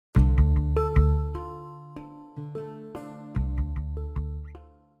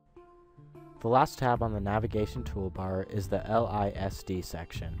The last tab on the navigation toolbar is the LISD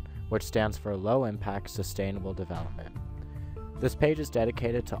section, which stands for Low Impact Sustainable Development. This page is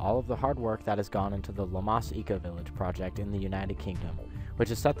dedicated to all of the hard work that has gone into the Lomas EcoVillage project in the United Kingdom, which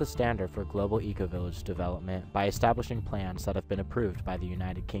has set the standard for global EcoVillage development by establishing plans that have been approved by the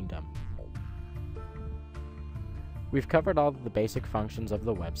United Kingdom. We've covered all of the basic functions of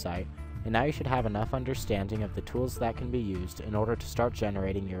the website, and now you should have enough understanding of the tools that can be used in order to start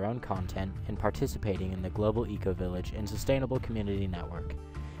generating your own content and participating in the global EcoVillage and Sustainable Community Network.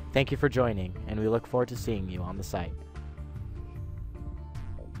 Thank you for joining, and we look forward to seeing you on the site.